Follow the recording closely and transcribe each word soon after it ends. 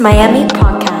Miami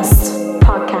Podcast.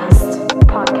 Podcast.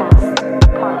 Podcast.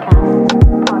 Podcast.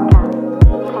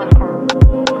 Podcast.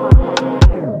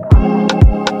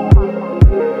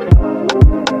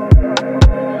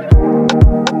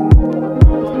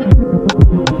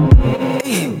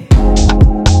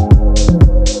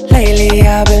 Lately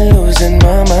I've been losing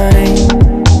my mind.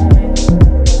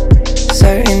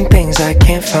 Certain things I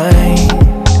can't find.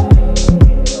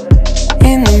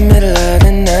 In the middle of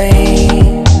the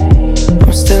night,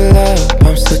 I'm still up,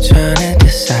 I'm still trying to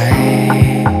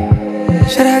decide.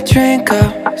 Should I drink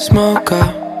up, smoke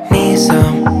up, need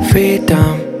some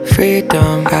freedom,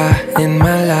 freedom in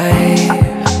my life.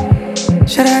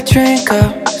 Should I drink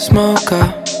up, smoke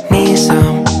up, need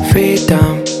some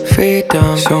freedom,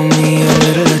 freedom. Show me a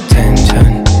little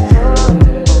attention,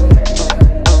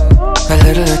 a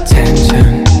little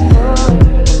attention.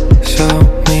 Show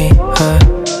me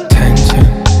attention.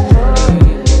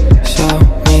 Show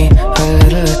me a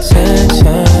little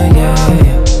attention, yeah.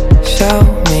 Show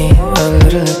me a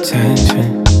little attention.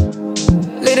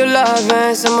 Little love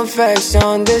and some affection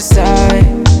on this side.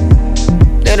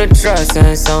 Little trust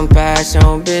and some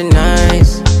passion, be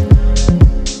nice.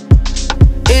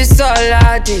 It's all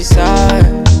I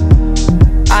desire.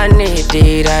 I need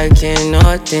it, I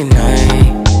cannot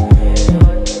deny.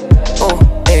 Oh,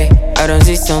 hey, I don't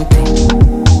see something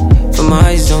for my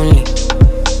eyes only.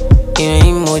 You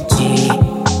know emoji,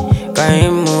 got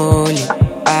emoji.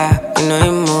 You know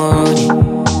emoji.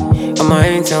 On my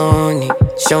hands on it.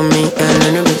 Show me a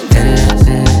little bit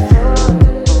tender,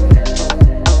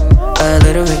 a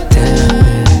little bit tender.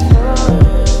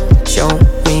 Show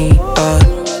me a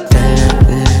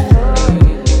tender.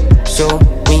 Show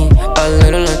me a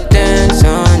little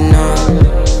attention now.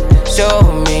 Show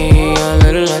me a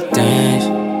little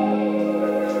attention.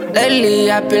 Lately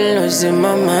I've been losing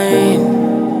my mind.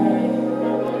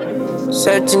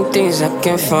 Searching things I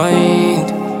can't find.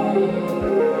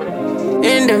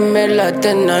 In the middle of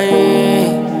the night,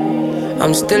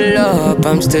 I'm still up,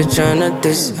 I'm still tryna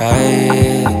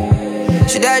decide.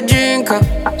 Should I drink up,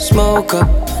 smoke up,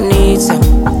 need some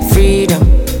freedom,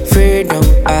 freedom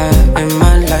in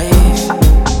my life.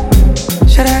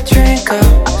 Should I drink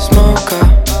up, smoke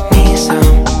up, need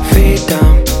some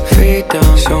freedom,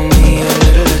 freedom. Show me a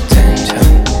little attention,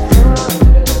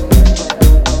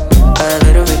 a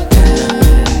little bit.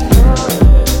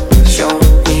 Show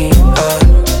me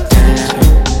attention.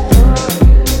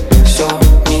 Show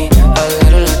me a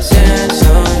little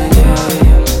attention, yeah.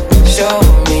 Show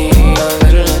me a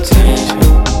little attention.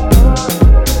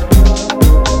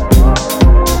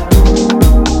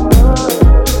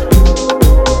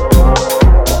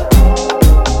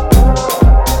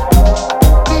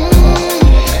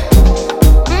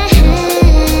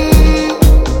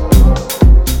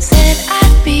 Said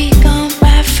I'd be gone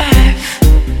by 5,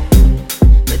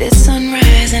 but it's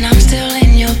sunrise and I'm still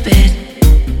in your bed.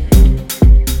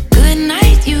 Good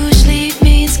night usually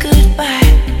means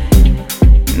goodbye.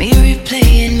 Me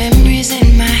replaying memories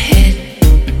in my head.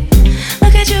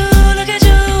 Look at you,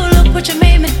 look what you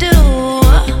made me do.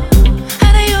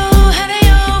 How do you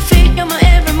feel my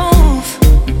every move?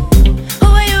 Who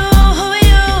are you,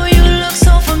 you look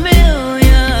so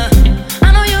familiar. I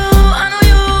know you,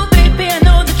 baby, I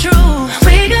know the truth.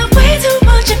 We got way too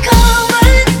much in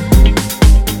common.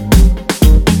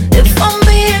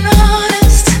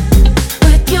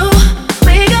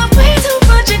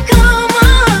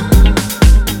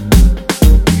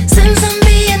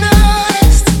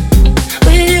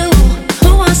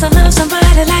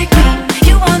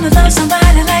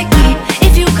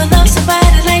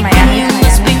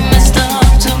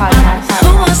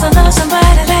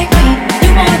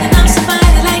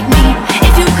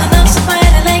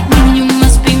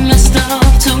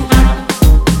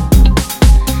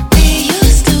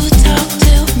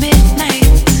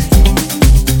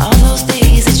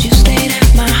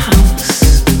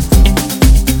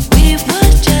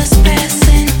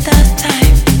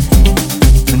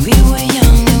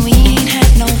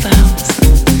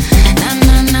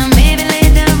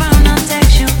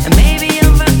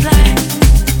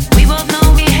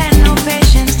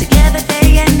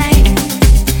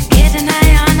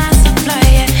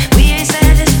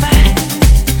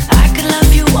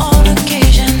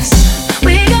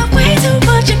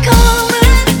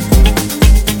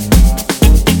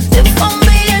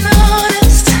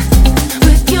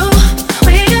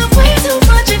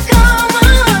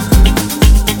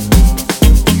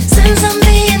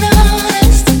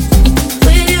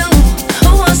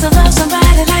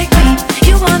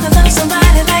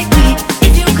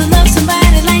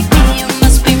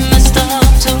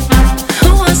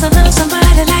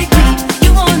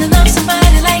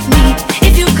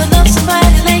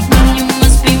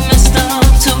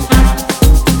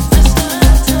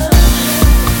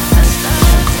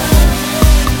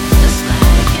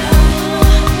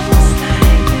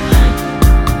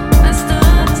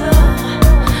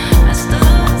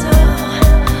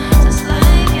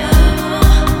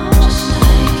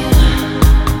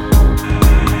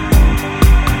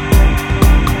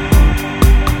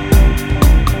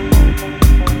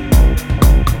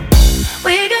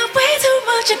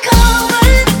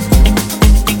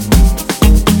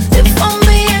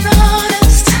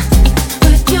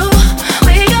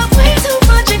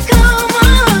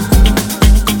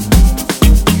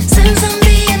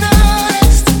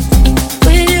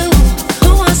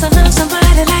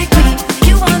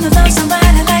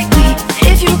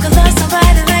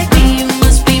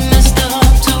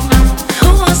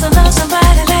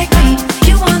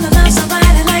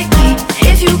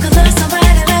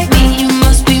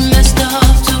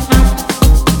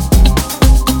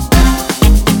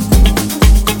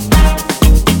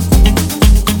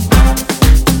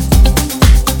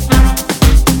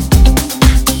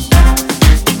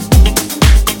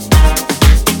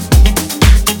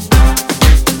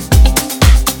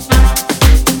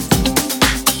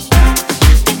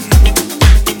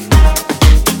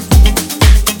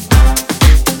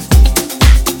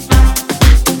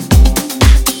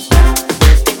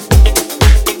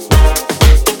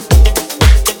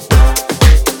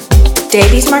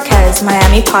 Davies Marquez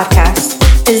Miami Podcast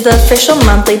is the official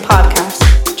monthly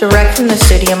podcast direct from the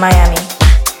studio Miami,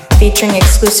 featuring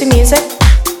exclusive music,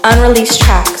 unreleased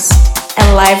tracks,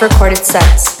 and live recorded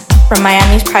sets from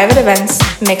Miami's private events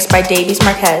mixed by Davies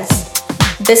Marquez.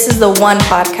 This is the one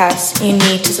podcast you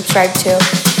need to subscribe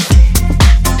to.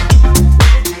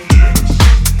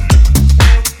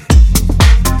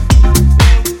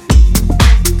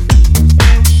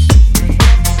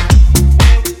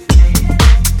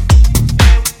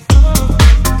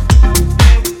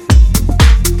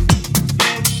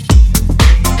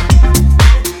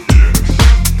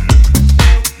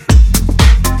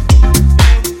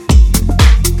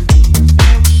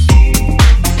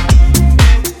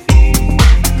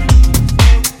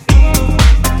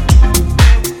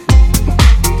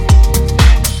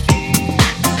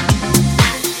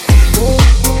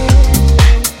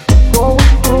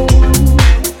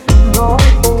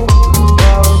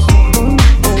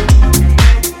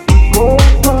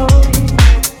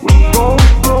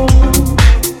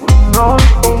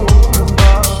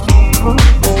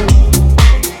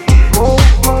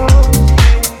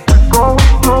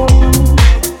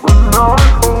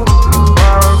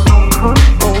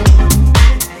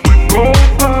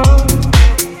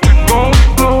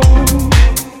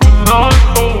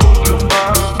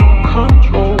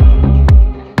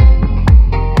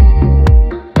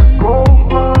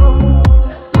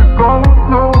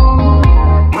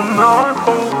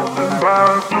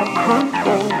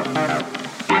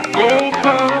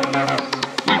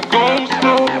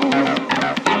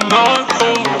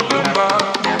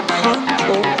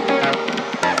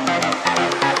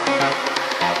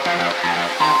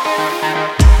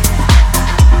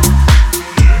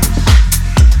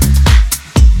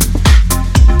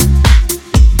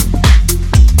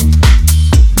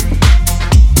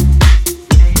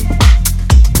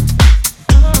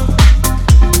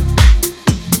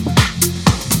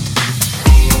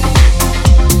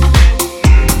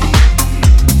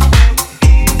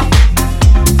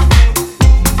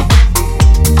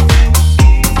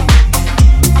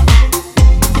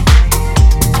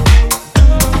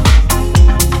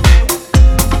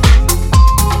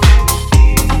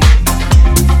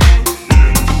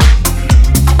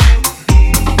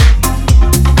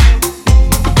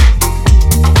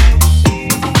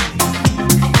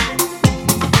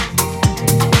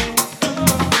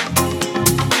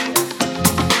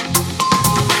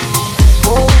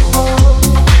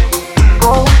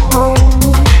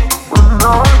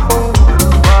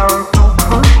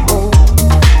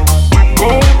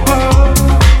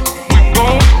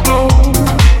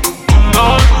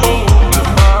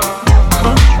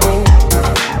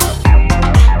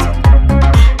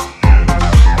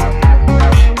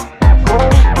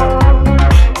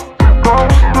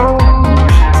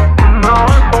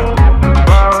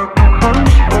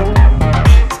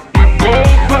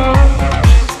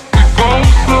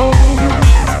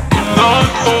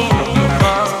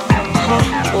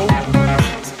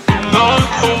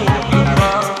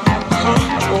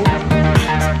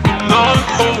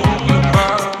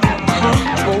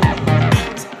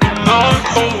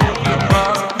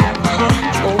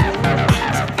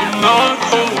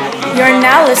 You're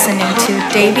now listening to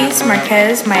Davies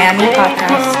Marquez Miami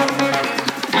Podcast.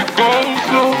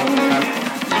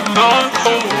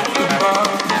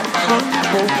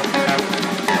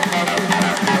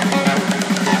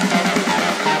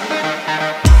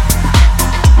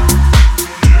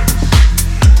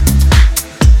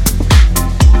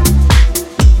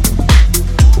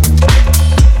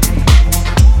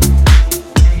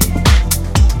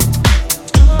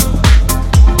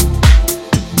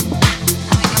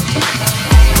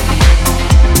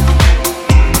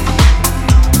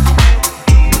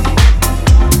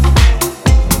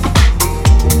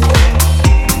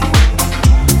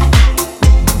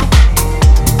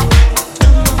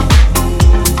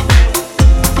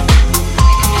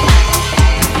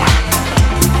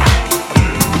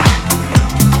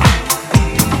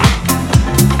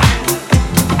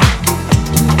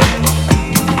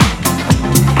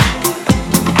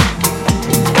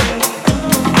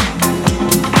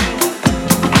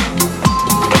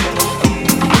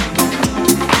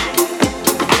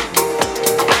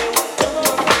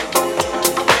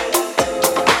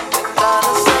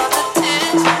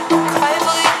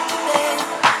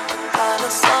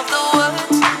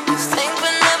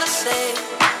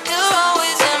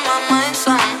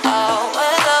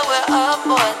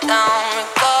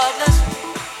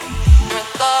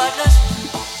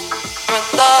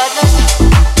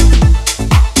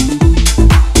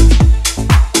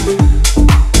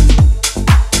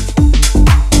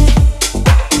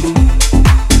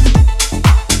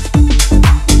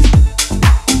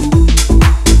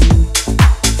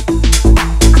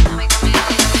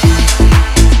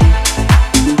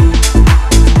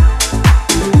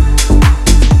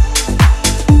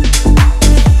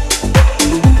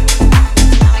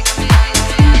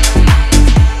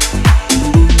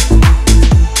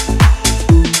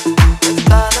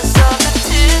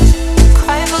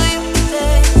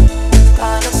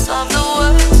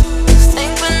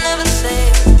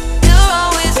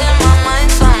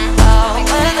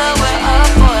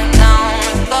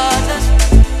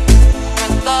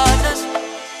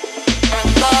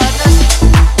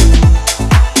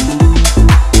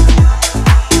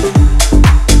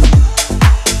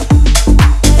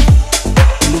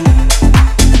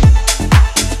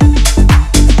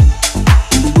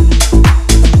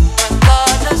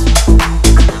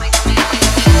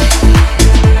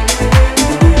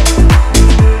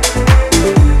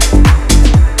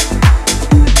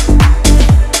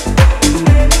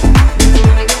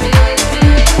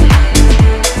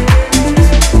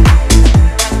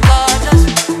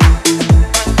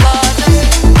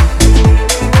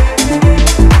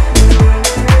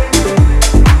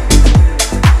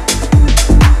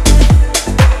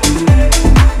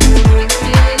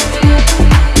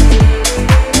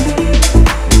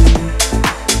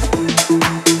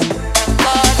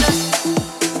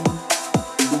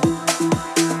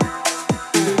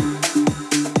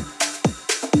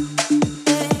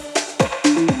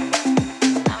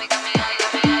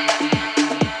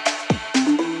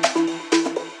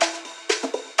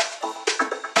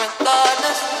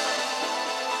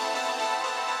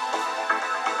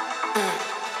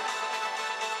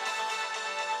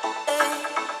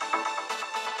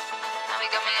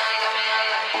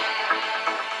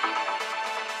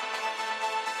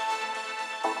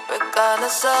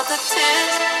 Regardless of the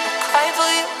tears I cry for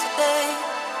you today,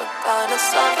 regardless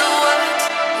of the words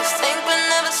you think but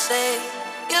never say,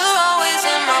 you're always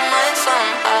in my mind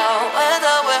somehow,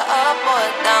 whether we're up or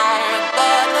down.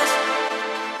 Regardless,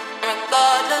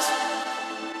 regardless,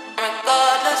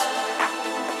 regardless,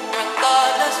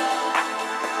 regardless,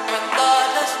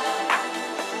 regardless,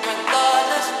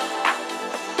 regardless,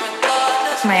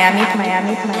 regardless. Miami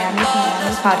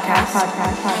podcast.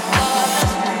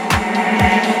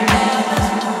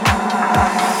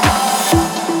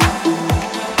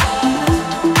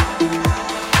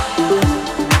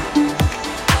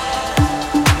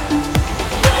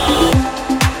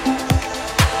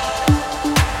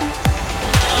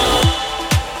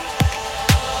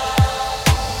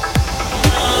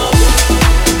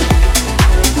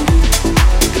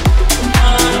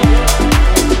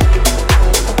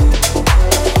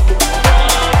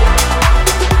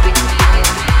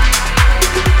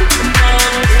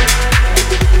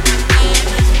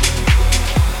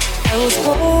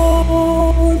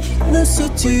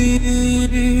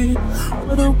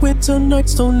 Where the winter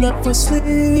nights don't ever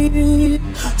sleep,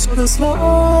 so this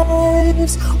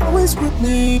life's always with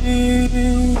me.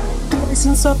 The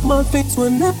essence of my face will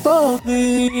never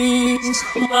leave.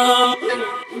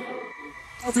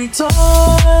 Every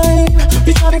time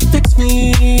you try to fix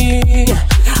me,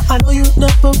 I know you'll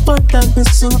never find that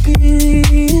missing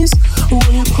piece.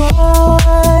 When you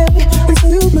cry and say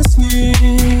you miss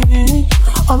me,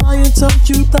 I'll lie and tell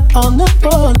you that I'll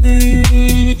never leave.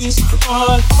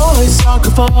 I'd always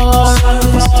sacrifice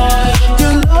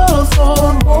your love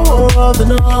for more of the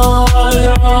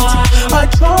night. I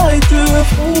try to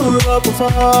put up a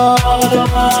fight,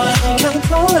 can't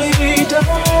tie me down.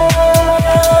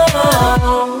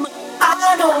 I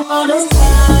don't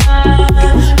understand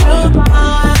your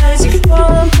eyes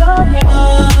from the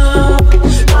love.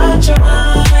 I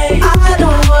try, I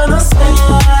don't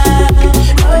understand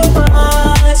your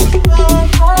eyes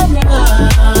from the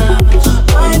love.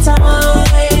 My time.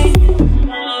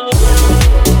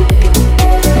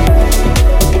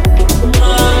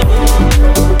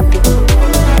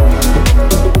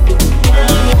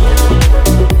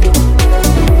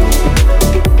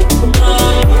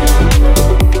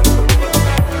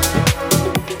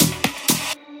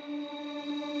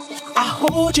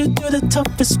 Hold you through the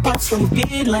toughest parts, don't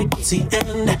be like it's the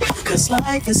end. Cause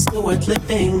life is still worth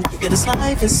living. Yeah, this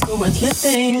life is still worth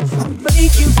living.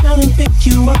 Break you down and pick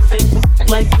you up and act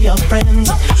like we are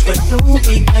friends. But don't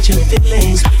be catching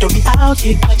feelings. Don't be out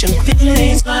here catching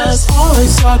feelings. Cause always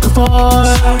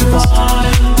sacrifice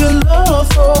your love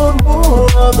for more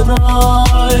of the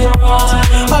night.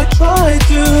 I try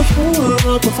to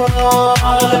pull up a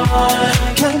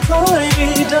fight, can't tie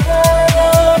me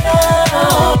down.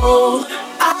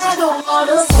 I don't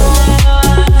understand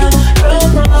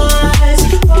your eyes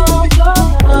from your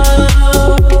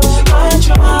love. I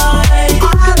try,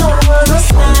 I don't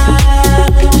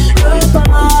understand your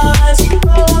eyes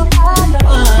from my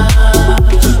love.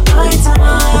 My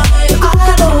time,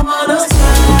 I don't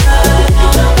understand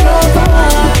your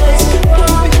eyes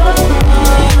from your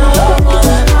love.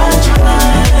 I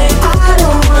try, I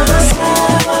don't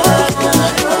understand your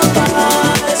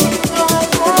eyes from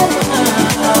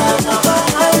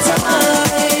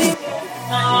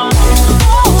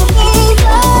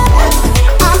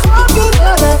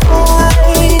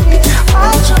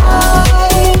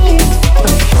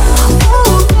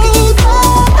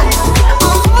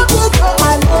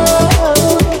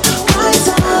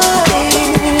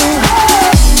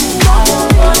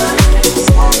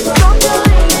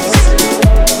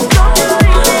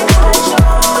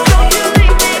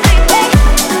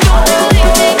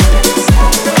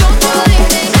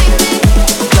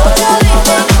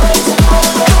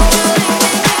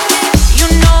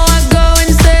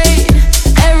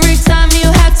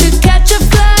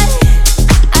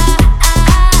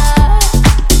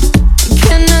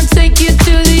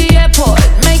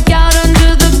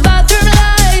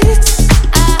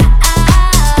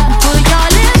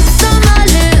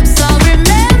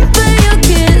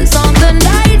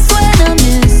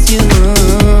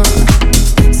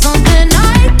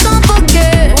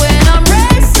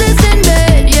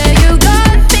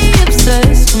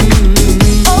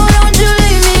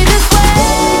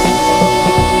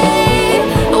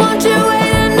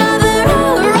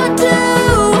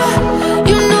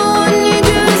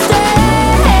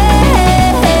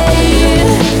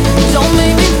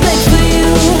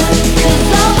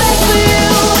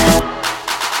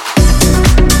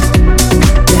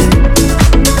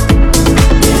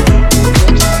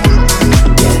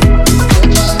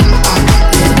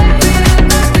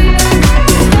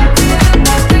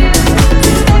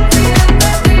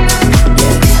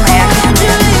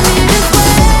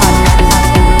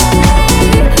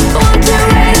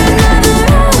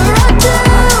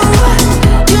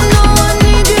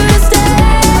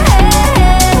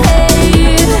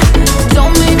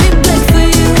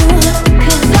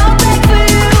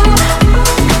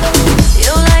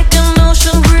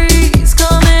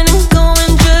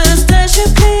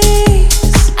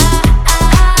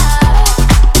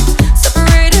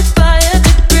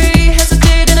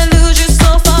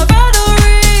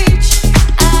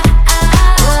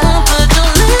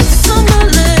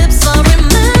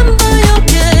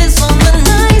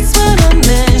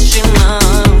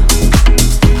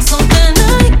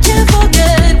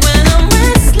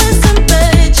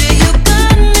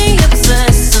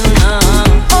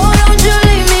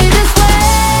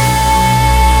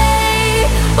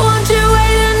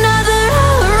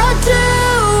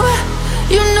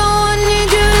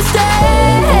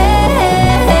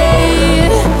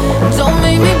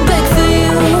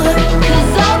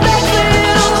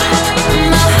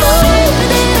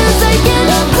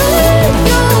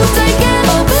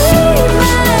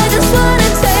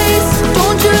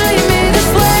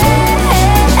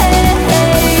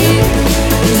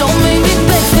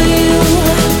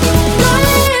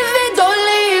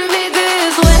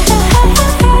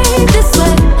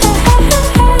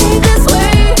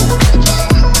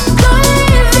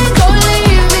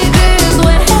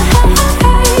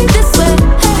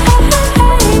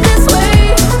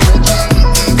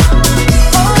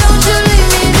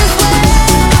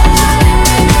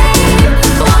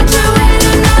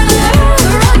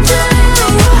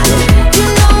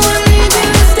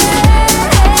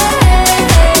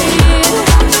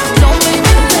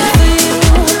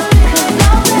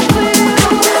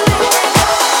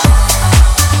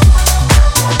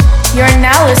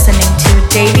now listening to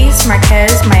Davies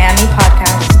Marquez Miami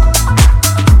Podcast.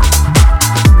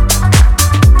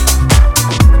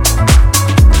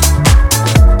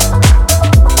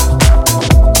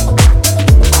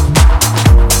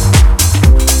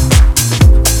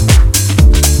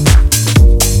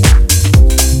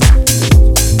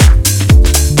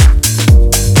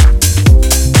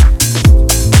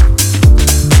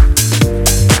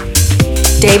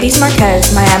 Davies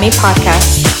Marquez Miami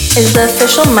Podcast is the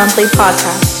official monthly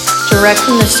podcast direct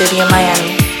from the studio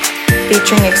Miami,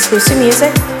 featuring exclusive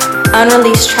music,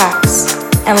 unreleased tracks,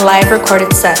 and live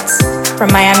recorded sets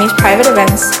from Miami's private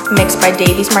events mixed by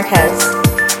Davies Marquez.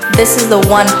 This is the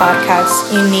one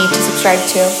podcast you need to subscribe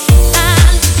to.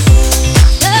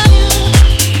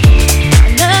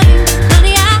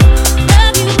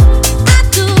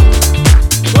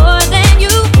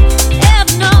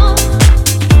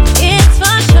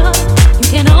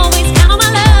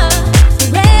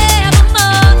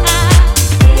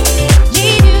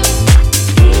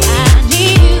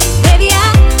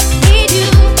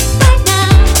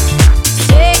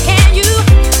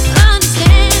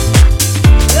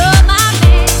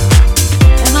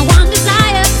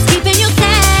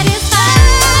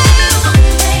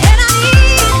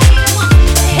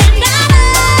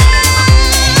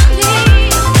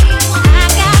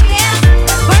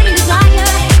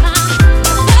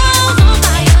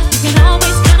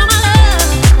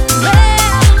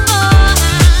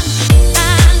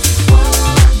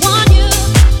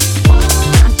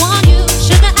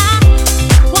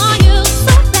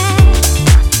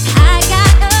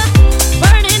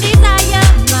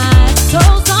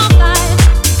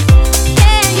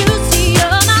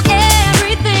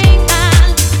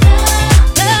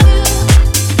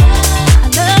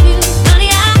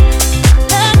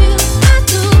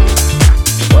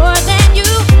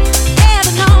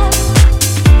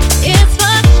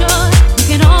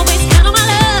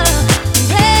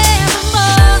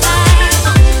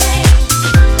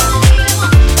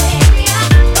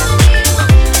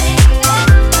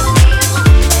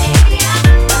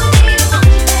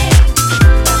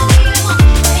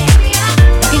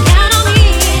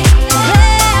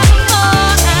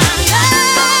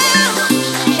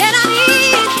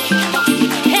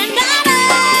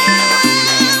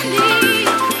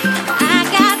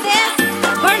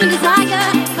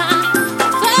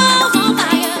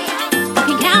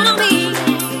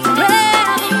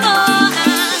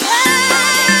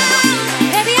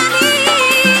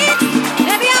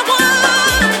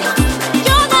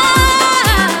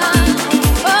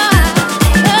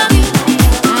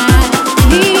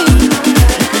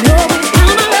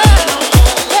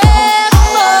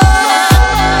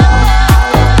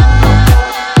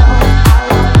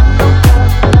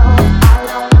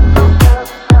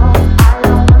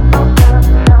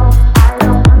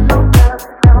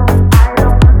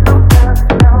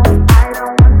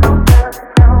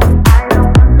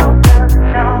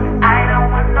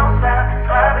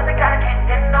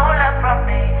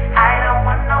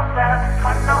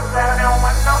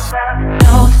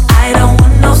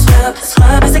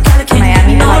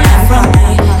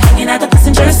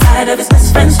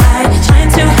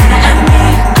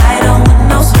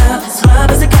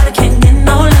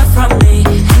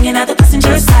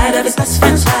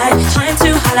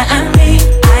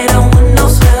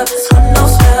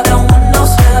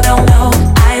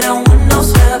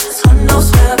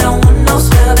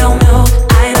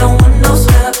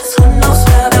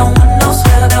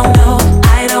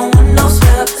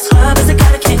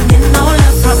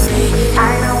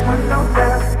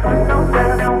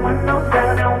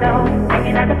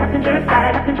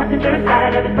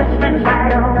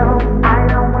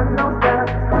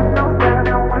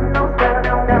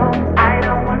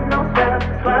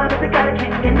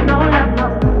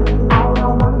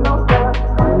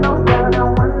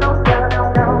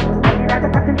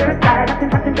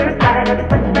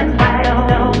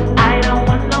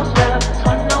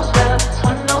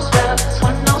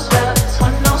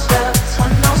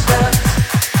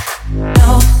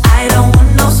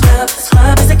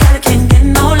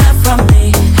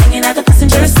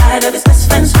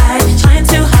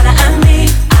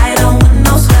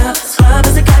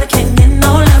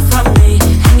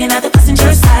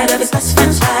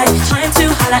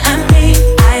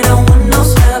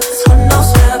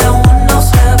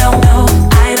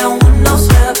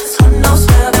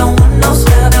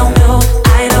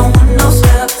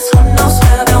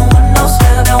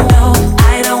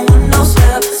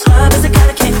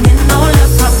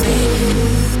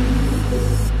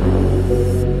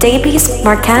 Davies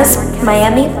Marquez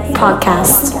Miami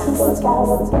Podcast.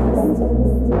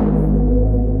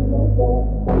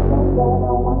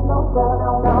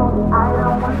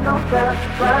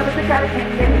 Love is a guy that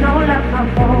can't get no love from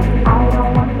home. I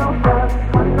don't want no love,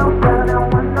 want no love, don't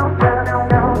want no love,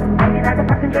 no. Hanging at the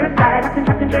passenger side of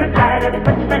his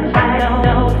best friend's side.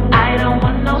 I don't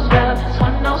want no love, just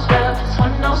want no love, just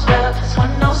want no love, just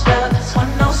want no love, just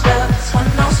want no love, just want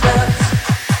no love.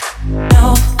 No,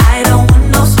 I don't want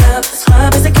no love. This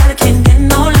love is a guy that can't get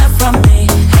no love from me.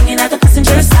 Hanging at the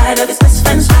passenger side of his best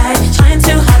friend's ride, trying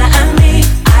to holler at me.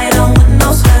 I don't want no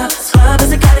love. This love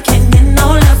is a guy that can't get no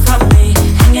love from me.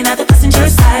 Hanging at the passenger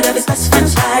side of his best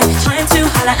friend's ride, trying to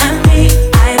holler at me.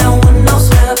 I don't want no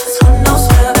love. This want no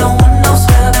love. Don't want no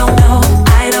love. Don't know.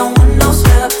 I don't want no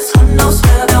love. This want no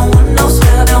love. Don't want no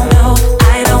love. Don't know.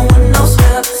 I don't want no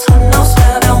love. This want no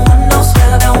love. Don't want no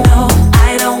love. Don't know.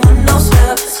 I don't want no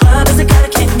love. This love is a guy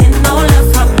that can't get no love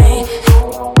from me.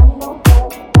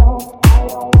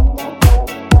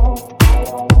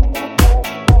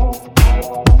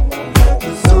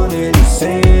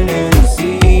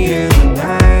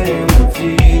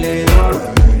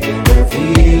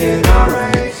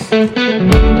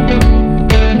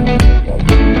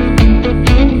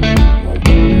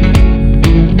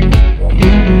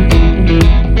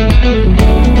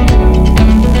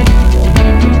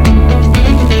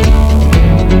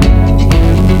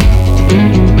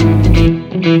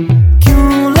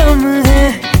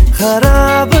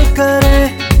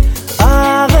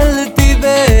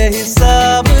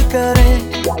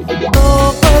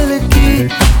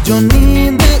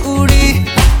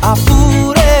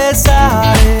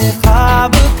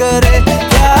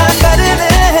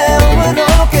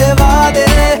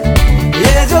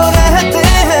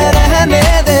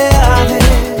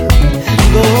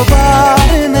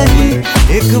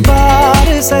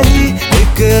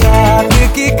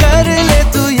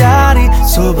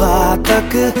 सुबह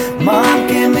तक मान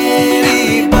के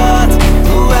मेरी बात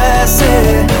तू ऐसे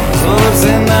जोर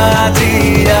से नाची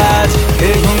आज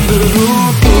हे घुंघरू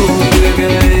टूट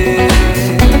गए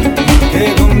हे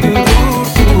घुंघरू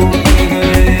टूट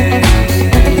गए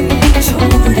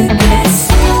छोड़ के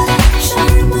सारा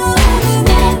शर्म और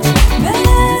लाज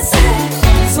वैसे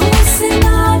जोर से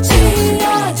नाची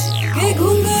आज हे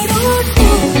घुंघरू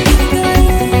टूट गए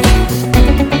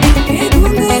हे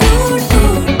घुंघरू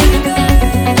टूट गए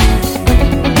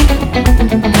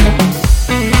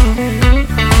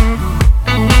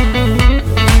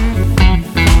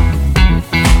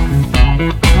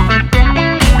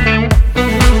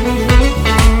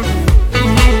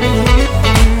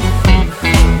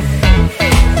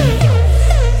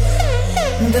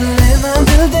दिल लेना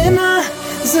दिल देना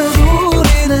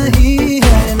जरूरी नहीं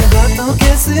है इन बातों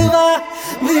के सिवा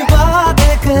भी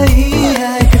बातें कही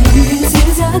है से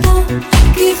ज्यादा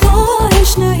की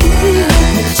ख्वाहिश नहीं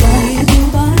है चाहे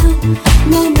दोबारा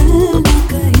न मिलना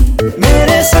कहीं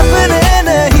मेरे सपने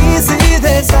नहीं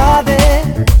सीधे सादे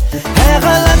है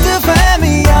गलत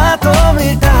फहमियां तो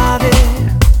मिटा दे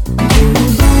दो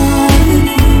बार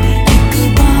नहीं एक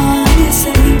बार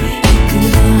सही एक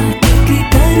रात की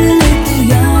कर ले तू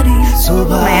यारी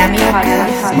सुबह Miami तक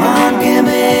Podcast. मान के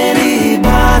मेरी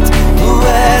बात तू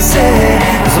ऐसे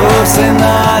जोर से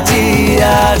नाची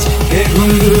आज हे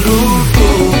घुंघरू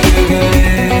टूट गए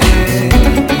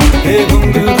हे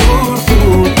घुंघरू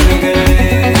टूट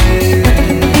गए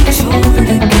छोड़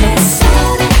के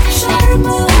सारा शर्म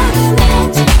और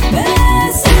लाज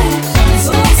वैसे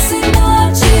जोर से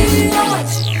नाची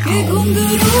आज के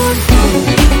घुंघरू टूट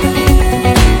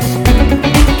गए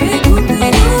के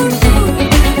घुंघरू टूट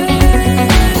गए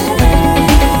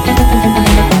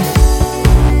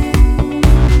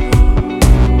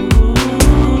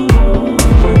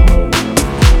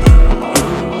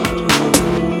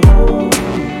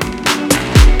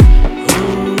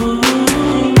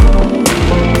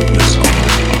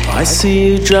I see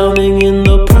you drowning in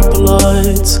the purple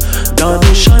lights,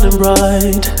 diamonds shining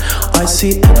bright. I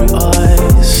see every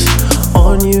eyes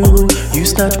on you. You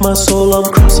snatch my soul, I'm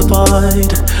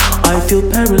crucified. I feel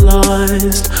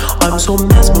paralyzed, I'm so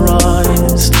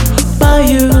mesmerized by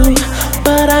you.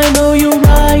 But I know you're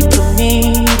right for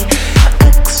me.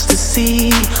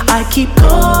 Ecstasy, I keep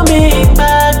coming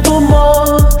back for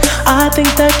more. I think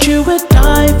that you would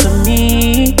die for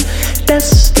me.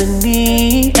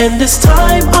 Destiny, and this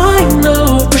time I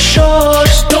know for sure.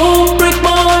 Just don't break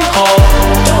my heart.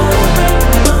 Don't break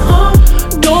my heart.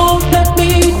 Don't let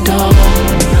me down.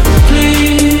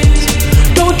 Please,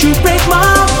 don't you break my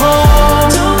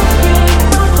heart. Don't break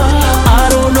my heart. I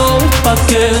don't know if I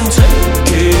can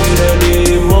take it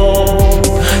anymore.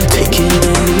 Take it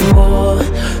anymore.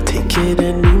 Take it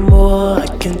anymore. I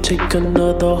can't take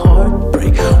another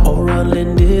heartbreak, or I'll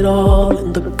end it all.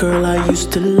 And the girl I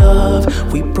used to love,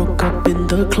 we broke up in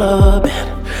the club,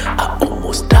 and I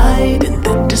almost died in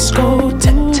the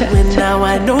discotheque. And now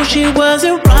know she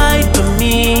wasn't right for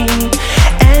me.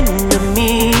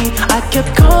 Enemy, I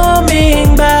kept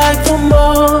coming back for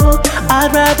more.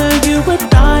 I'd rather you would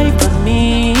die for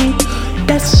me.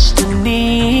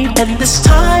 Destiny, and this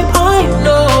time I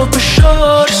know for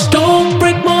sure. Just don't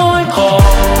break my heart.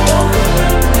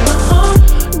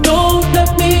 Don't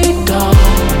let me down,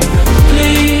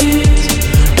 please.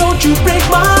 Don't you break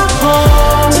my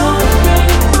heart.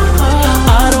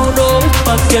 I don't know if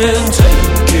I can take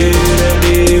it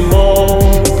anymore.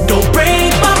 Don't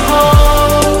break my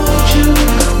heart.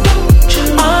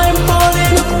 I'm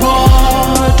falling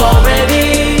apart already.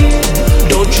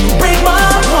 Don't you break my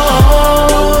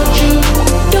heart.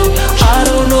 I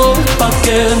don't know if I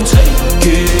can take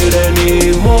it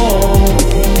anymore.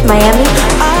 Miami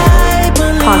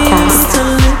Podcast.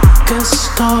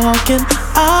 Talking.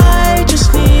 I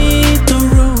just need the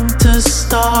room to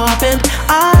stop, and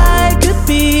I could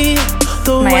be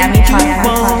the Miami one you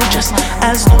want, just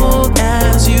as long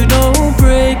as you don't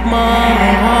break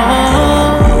my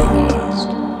heart.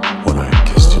 When I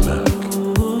kissed your neck,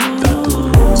 that didn't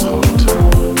mean it's hot.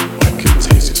 I can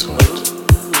taste your sweat.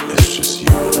 It's just you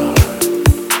and I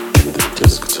in the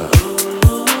discotheque.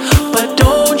 But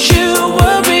don't you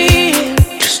worry,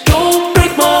 just don't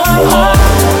break my heart.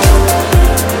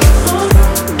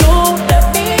 Don't let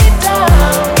me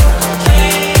down,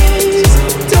 please.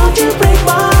 Don't you break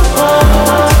my heart.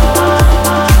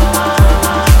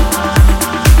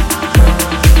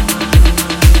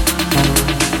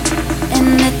 In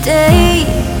the day,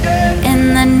 in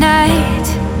the night,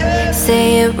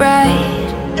 say it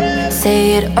right,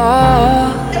 say it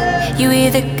all. You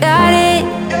either got it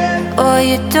or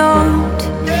you don't.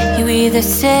 You either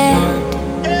stand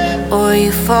or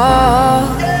you fall.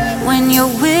 When your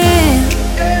will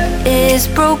is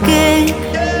broken,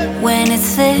 when it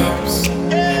slips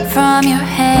from your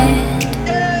hand,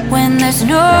 when there's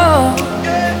no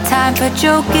time for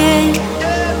joking,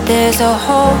 there's a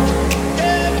hole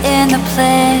in the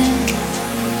plan.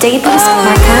 Davies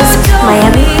Podcast,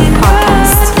 Miami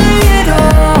Podcast.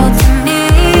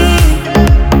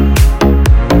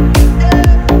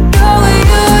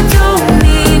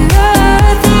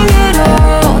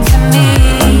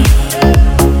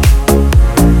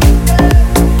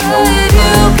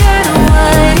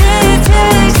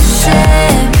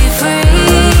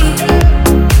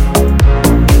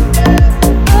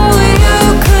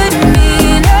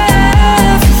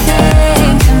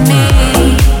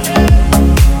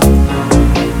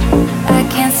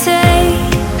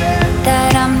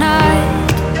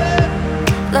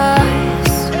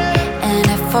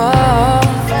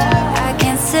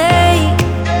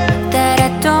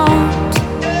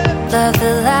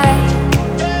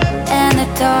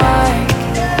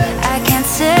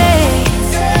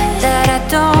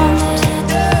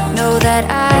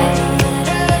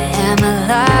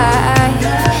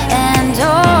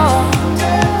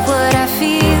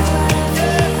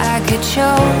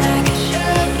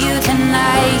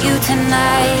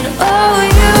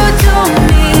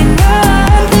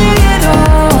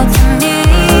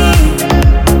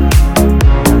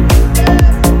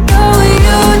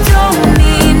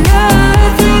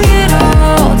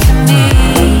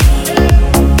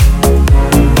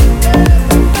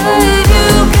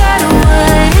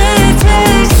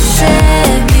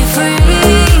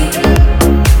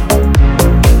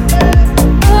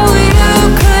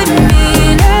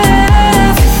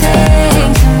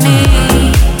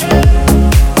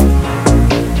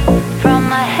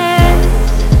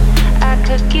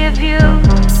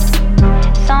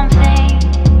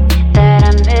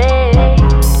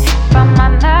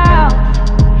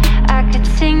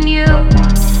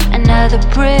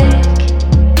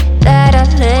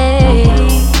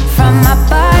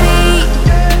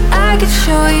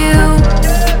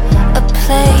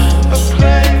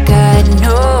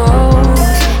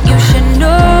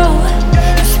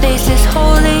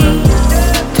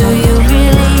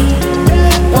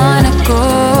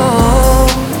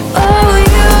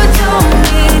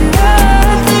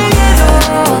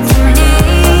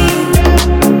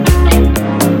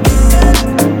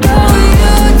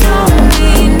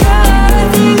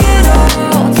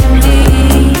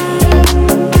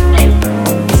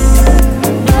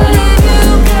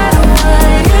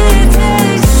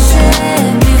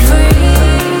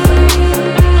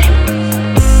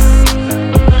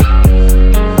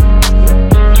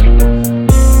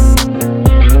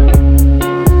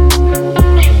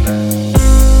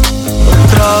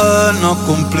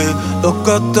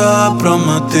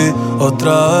 prometí.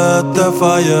 Otra vez te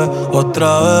fallé,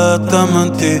 otra vez te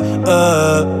mentí,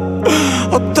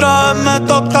 Otra vez me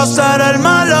toca ser el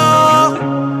malo.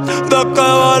 ¿De qué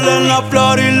valen la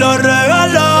flor y los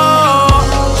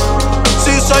regalos?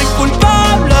 soy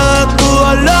culpable de tu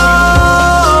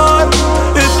dolor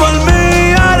y por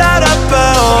mí ahora eres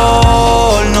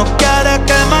peor. No quieres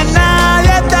que más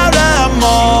nadie te hable de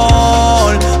amor,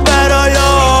 pero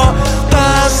yo te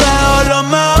deseo lo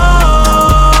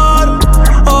mejor.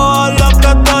 Ojalá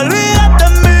que te olvides de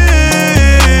mí.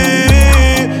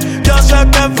 Yo sé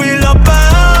que fui lo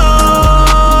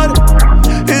peor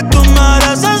y tú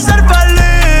mereces ser feliz.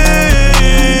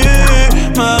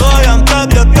 Me voy antes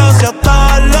de que sea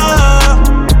tarde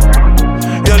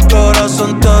y el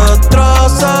corazón te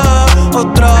destroza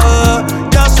otra vez.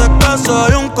 Ya sé que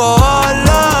soy un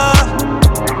cobarde.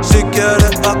 Si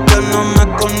quieres a que no me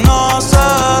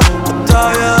conoces, está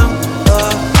bien.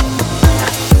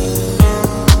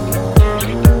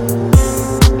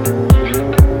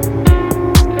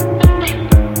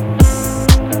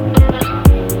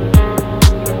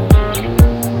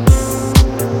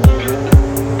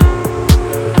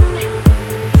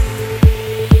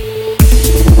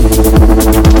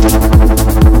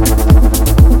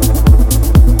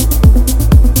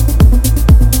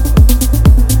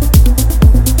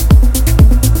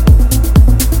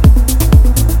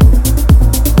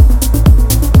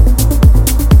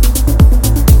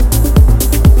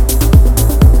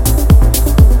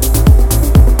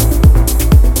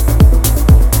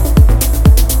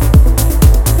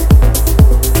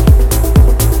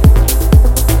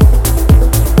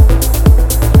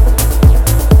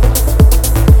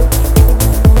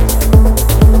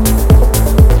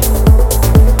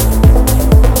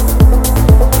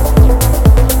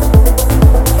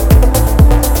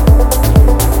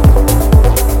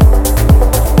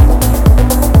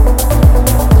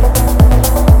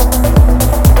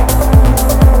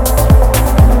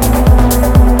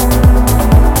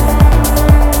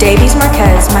 Davies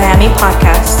Marquez Miami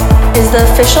Podcast is the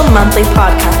official monthly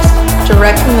podcast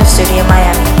direct from the studio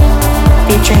Miami,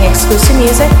 featuring exclusive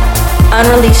music,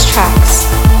 unreleased tracks,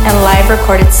 and live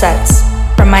recorded sets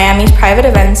from Miami's private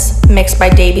events mixed by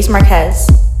Davies Marquez.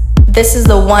 This is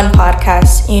the one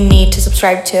podcast you need to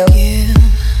subscribe to. Give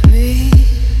me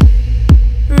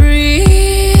release.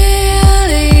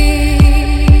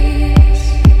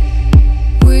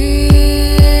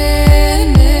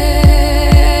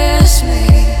 Witness me.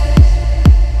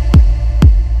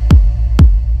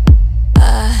 I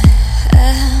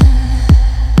am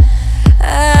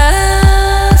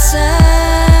outside.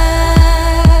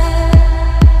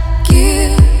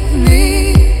 Give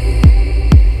me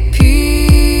peace.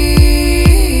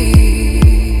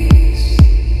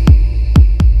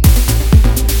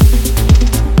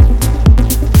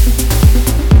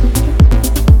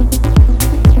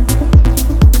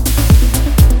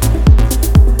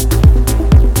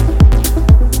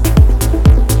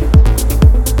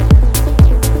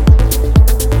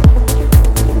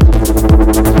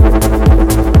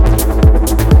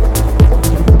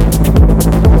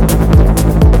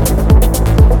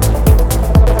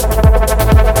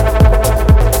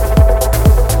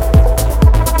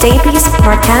 Davies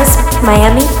Marquez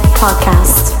Miami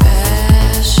Podcast.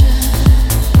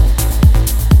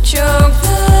 Choke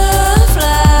the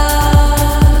flower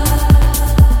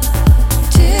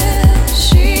till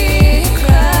she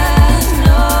cries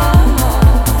no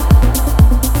more.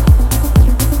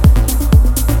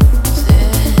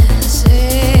 This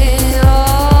is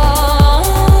all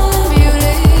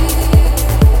beauty.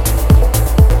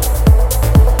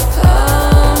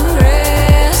 Come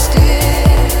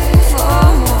resting for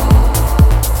more.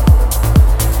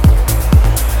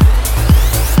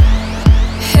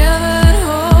 Heaven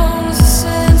holds a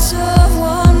sense of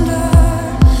wonder,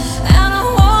 and I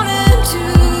wanted to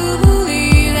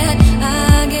believe that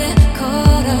I get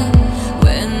caught up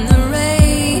when the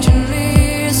rage in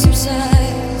me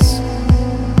subsides.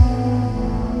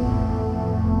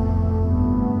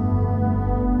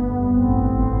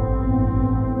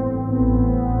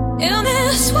 In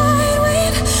this wide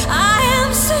wave, I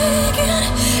am sinking.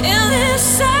 In this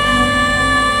silence,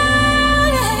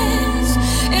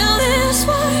 in this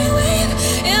wide wave,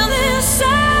 in this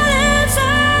silence,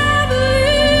 I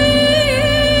believe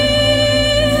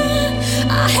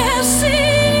I have seen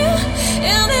you.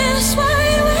 In this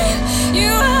wide wave,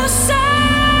 you are silent,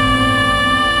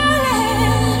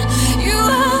 you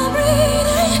are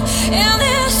breathing. In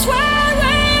this wide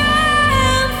wave, I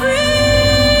am free.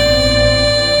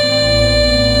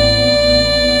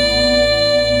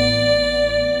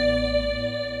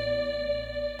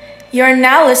 You are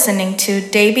now listening to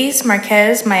Davies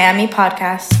Marquez Miami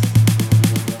Podcast.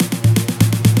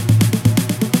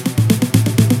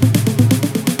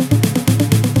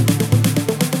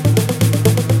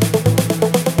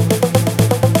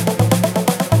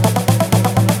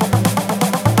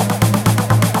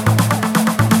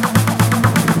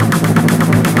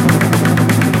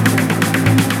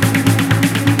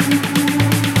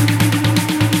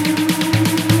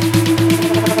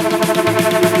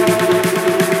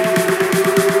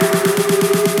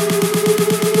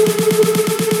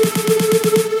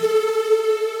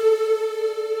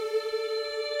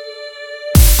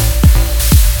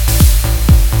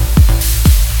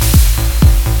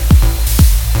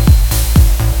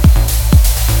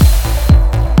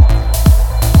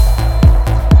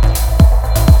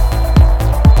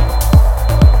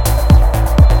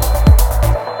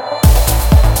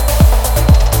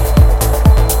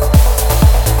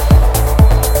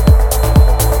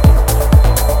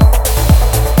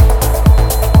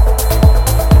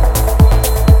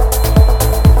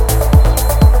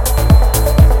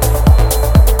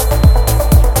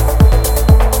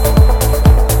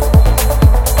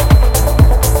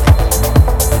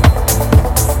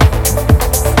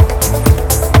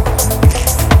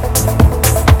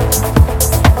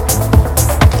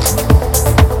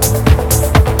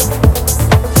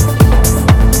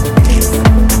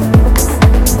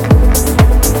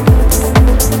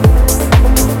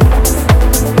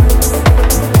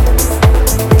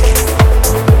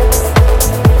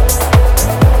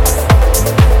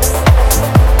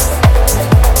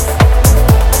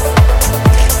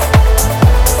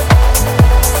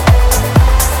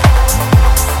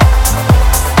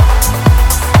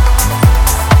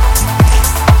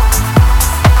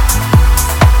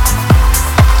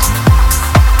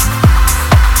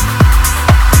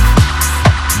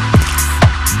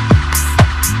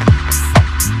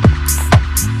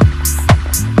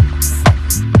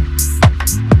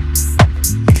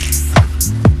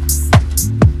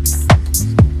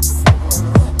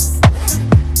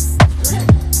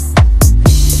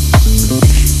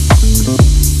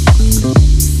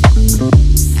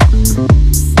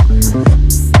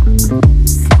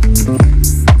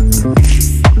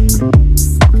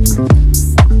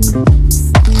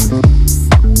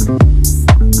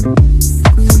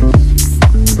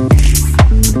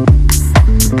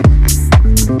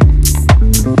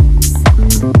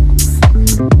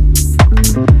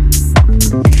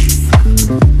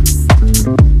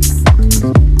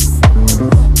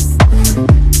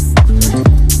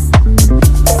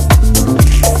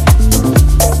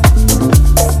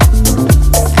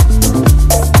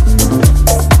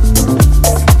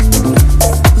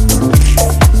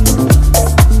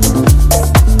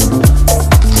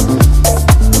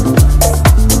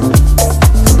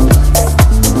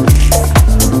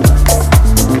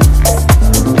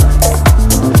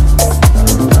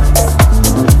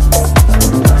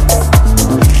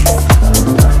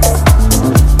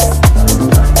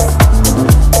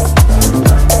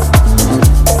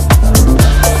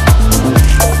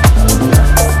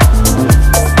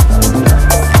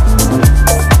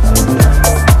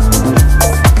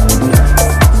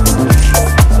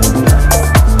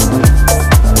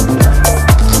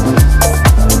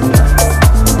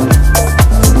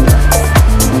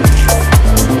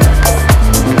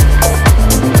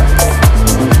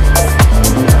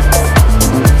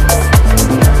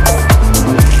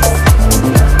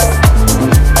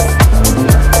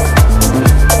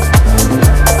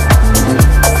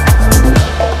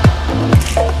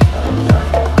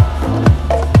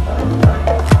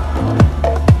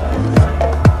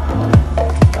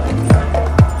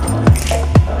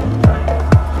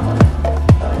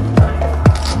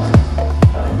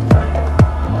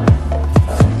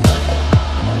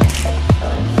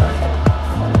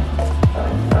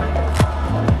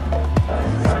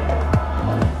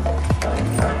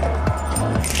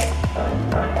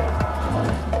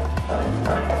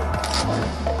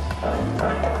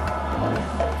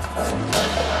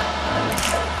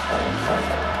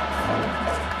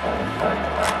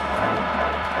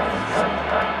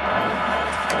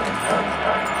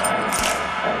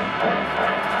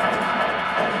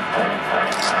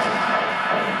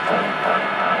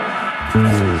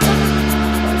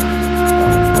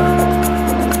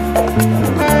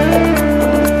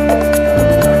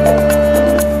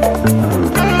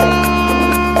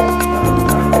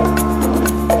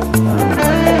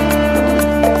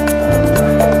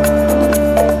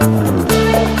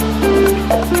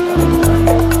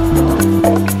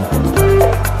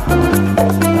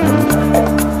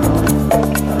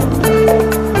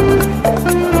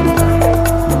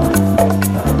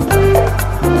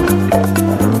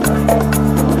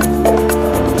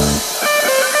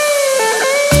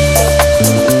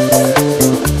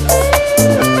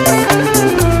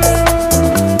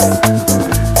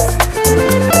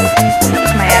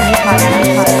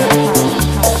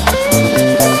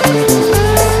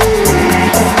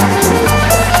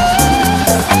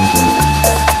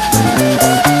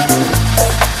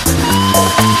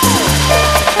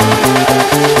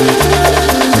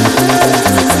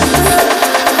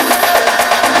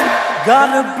 Got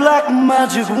a black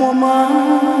magic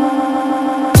woman.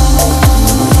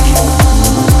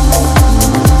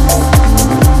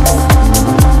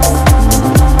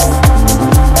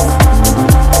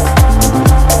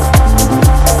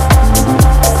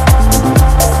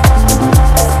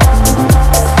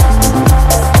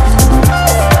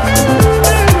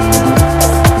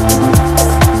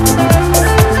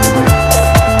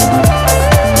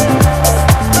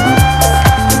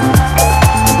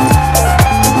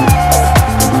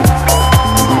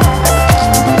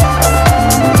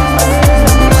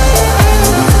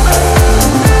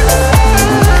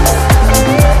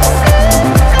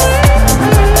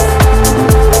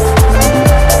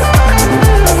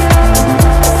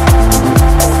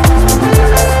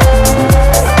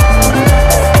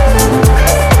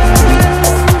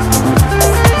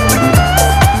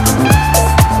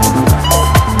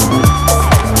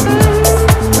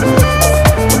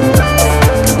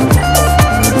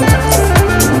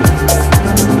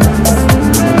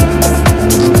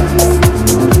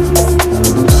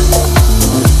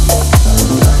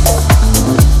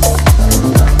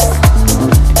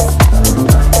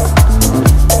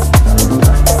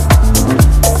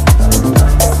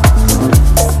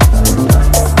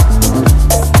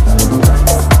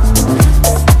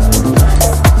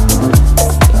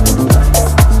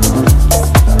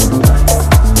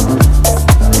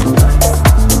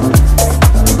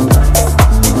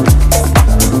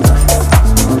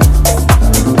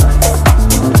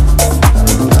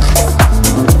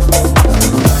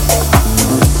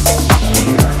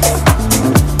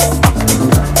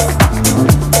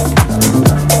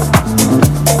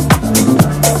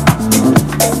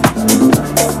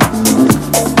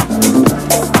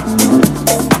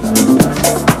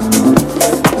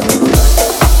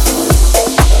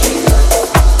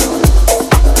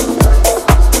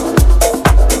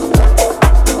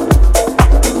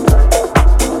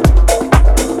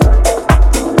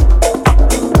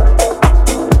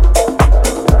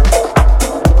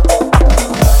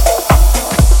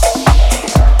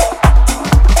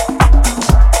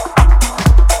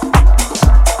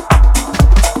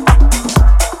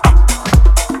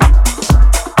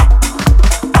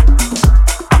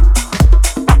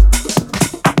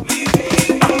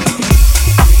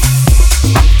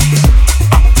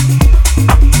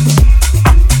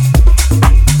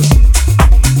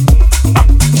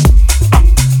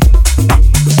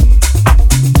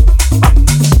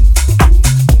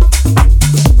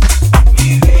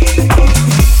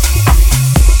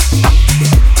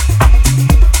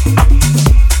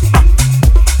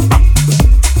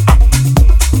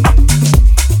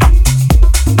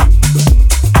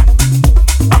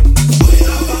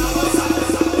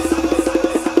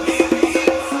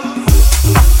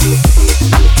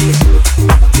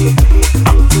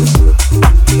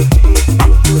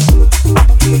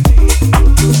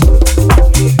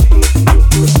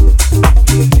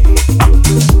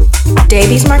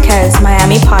 Davies Marquez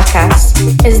Miami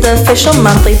Podcast is the official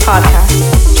monthly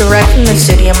podcast direct from the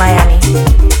studio Miami,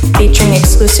 featuring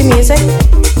exclusive music,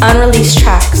 unreleased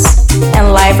tracks,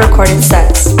 and live recorded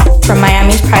sets from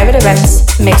Miami's private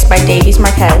events mixed by Davies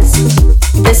Marquez.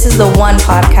 This is the one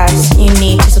podcast you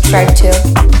need to subscribe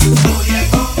to.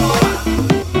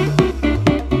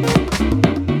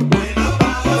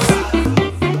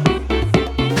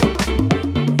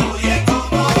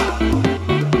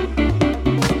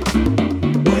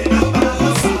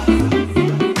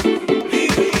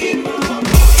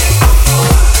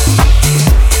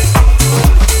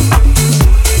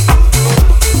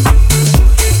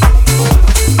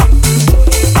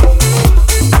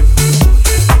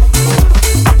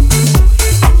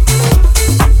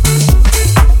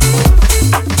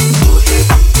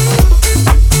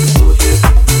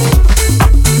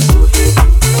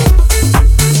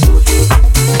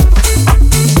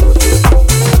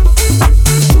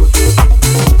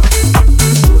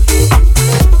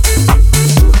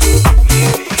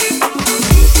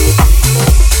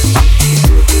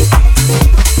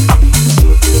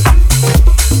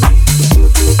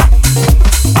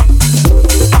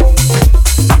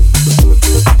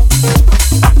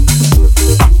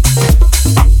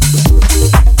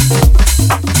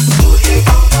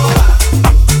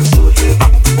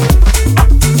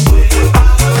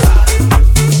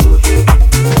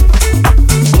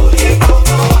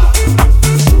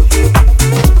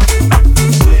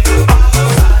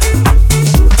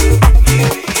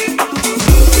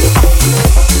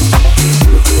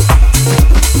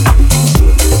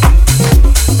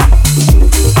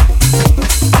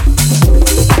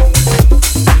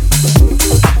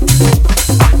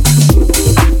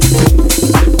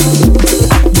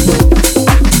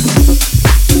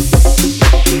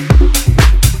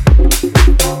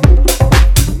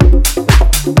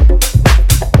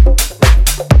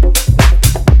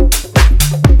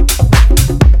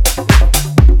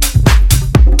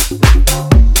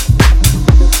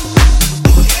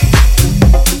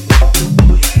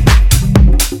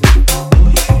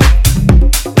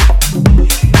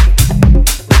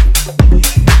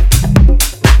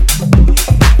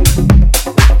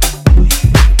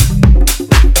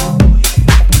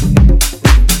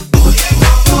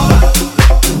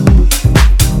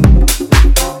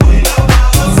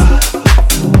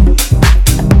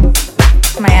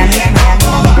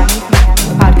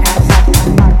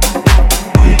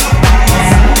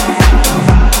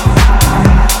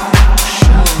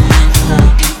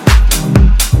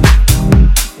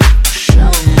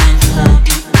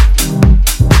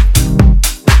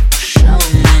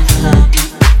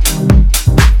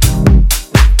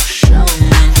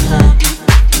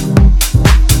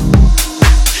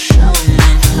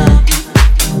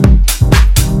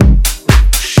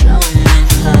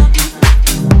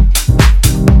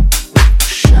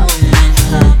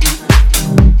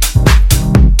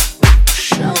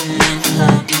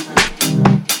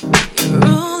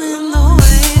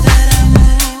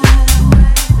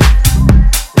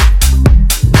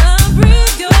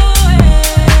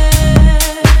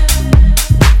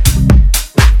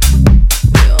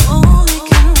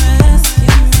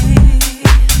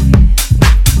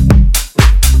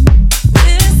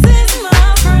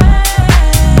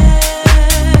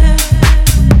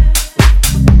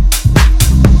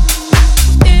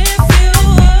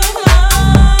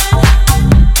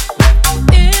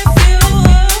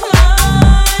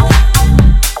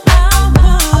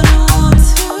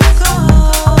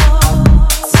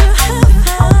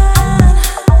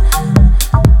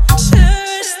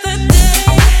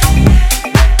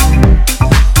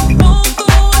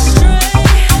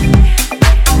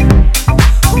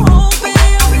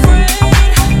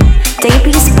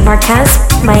 Marquez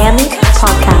Miami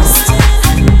Podcast.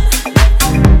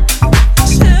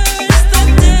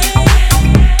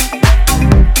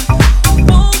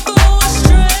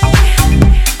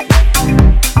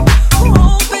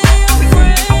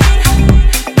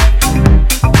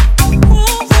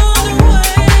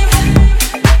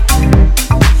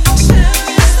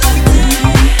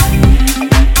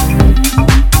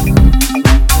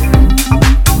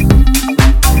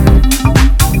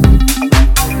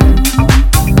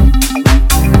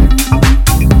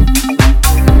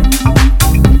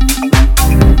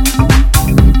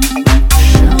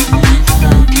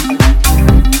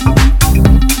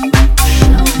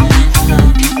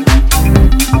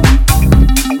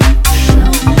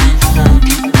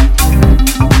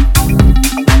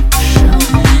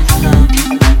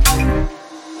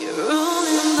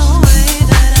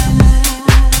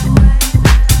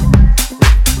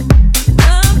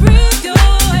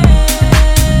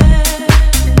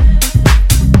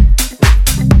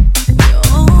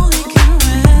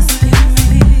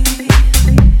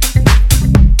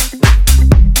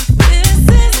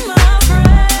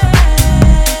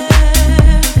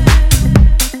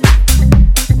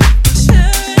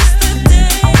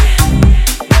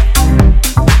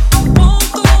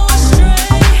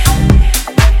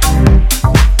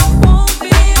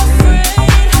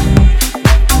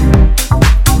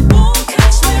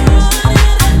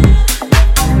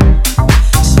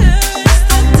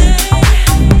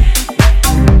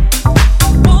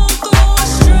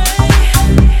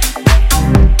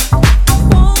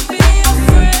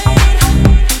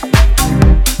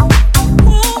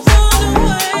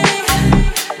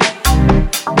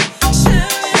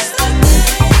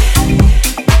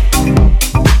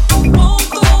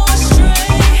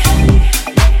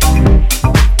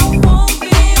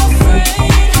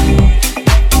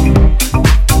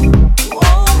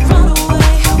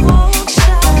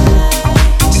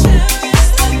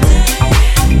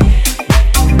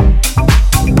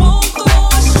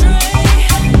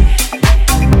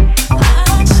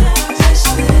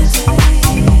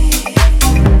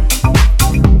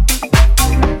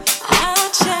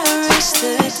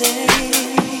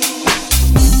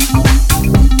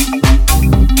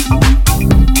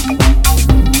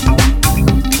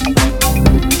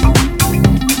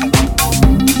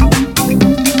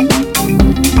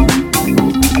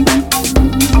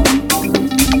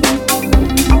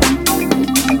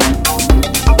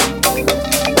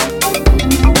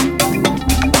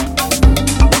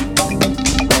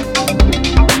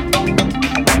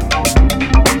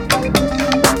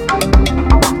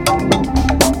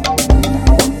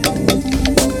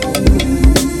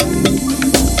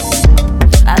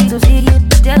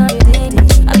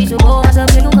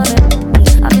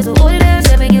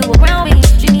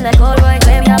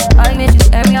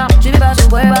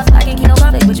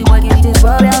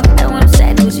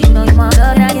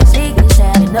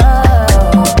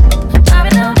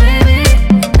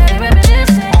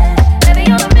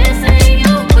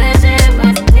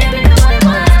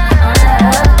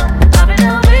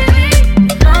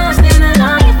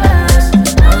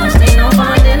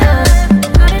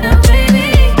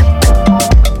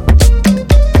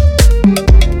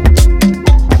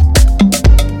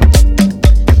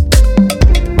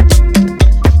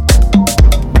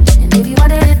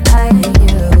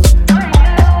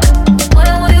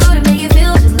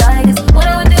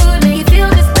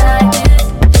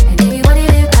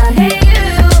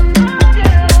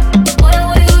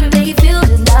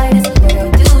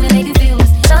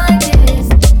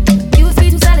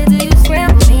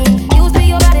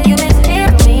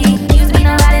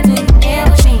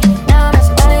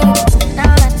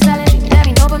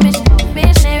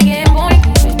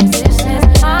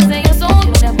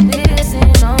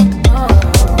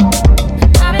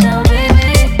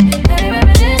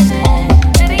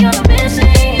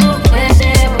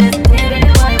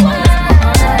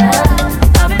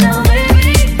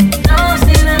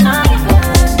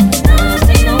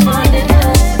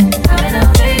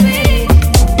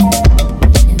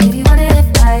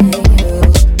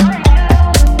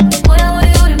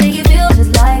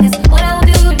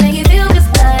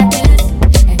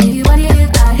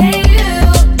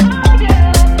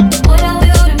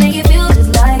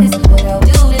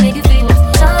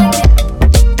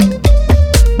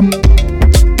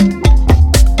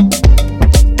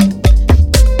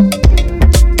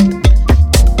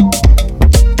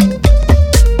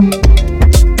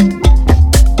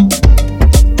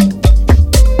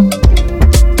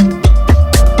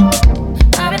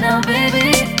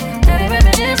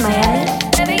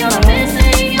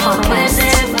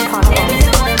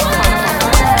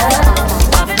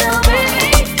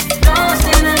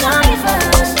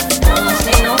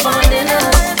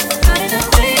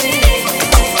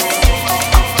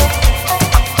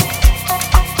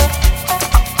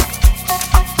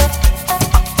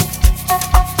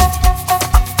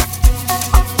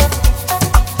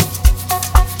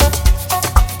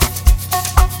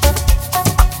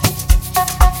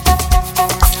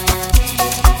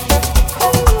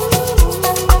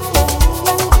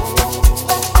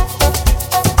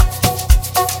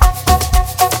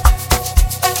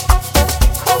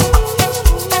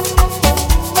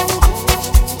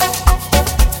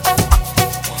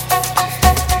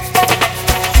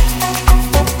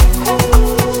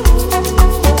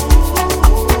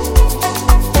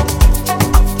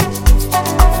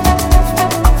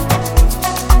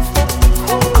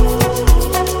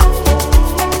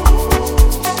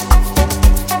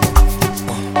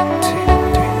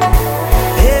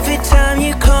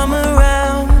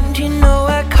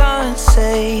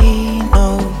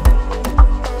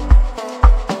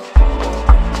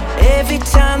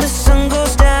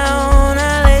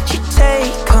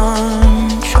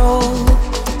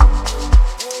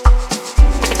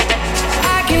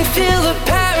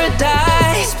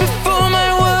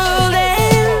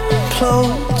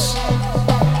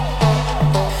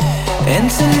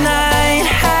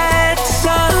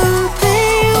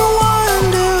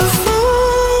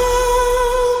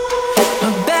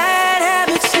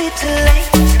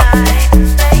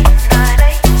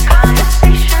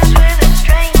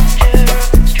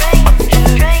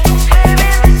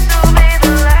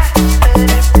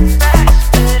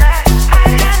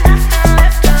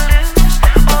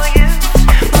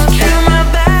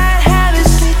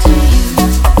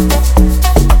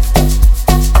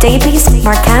 Davies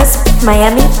Marquez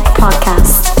Miami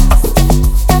Podcast.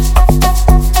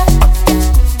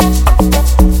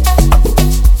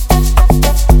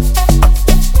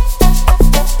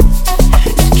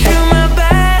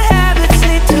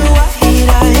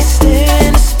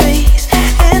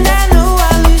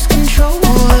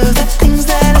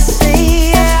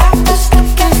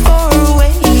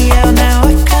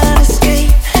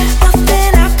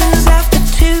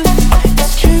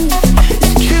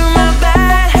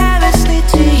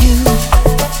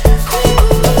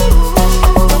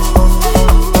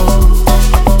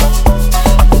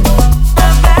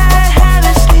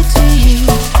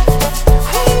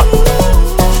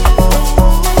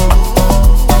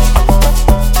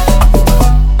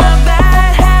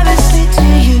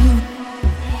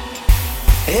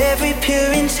 Every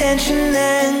pure intention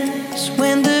ends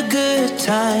when the good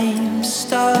times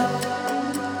start.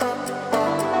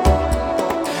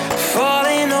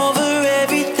 Falling over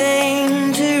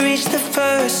everything to reach the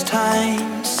first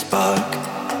time spark.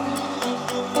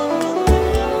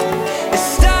 It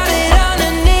started on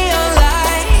a neon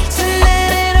light and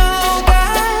then it all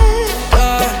got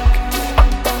dark.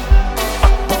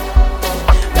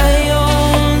 I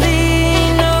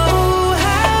only know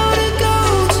how to go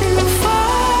too far.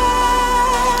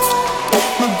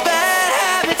 My bad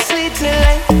habits lead to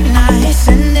late nights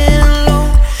and then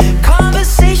alone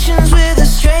conversations with a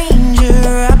stranger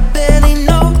I barely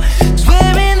know.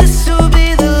 Swearing this will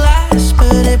be the last,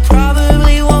 but it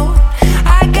probably won't.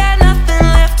 I got nothing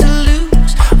left to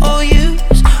lose or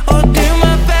use, or do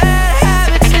my bad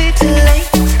habits lead to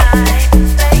late night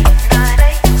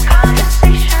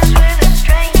conversations with a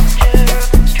stranger.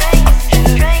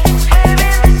 Swearing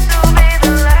this will be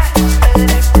the last,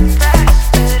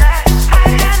 but it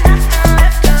I got nothing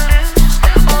left to lose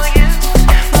or use,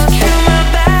 or do my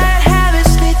bad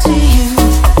habits lead to you.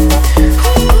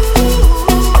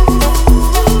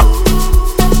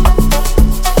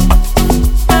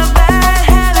 My bad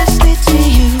habits lead to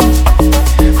you.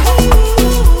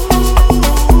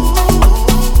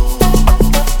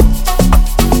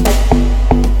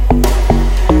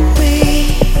 We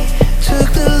took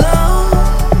the long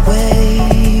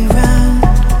way round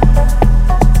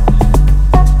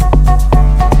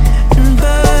and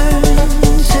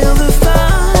burned till the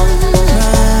fun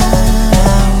ran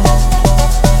out.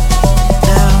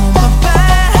 Now my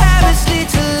bad habits lead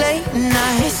to late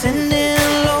nights and in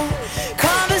alone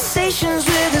conversations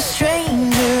with a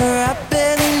stranger I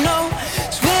barely know.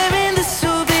 Swearing this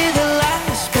will be the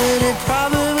last, but it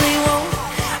probably won't.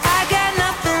 I got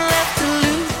nothing left to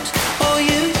lose or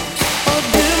use, or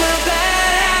do my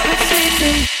bad habits lead to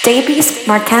Davies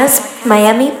Marquez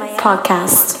Miami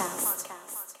Podcast.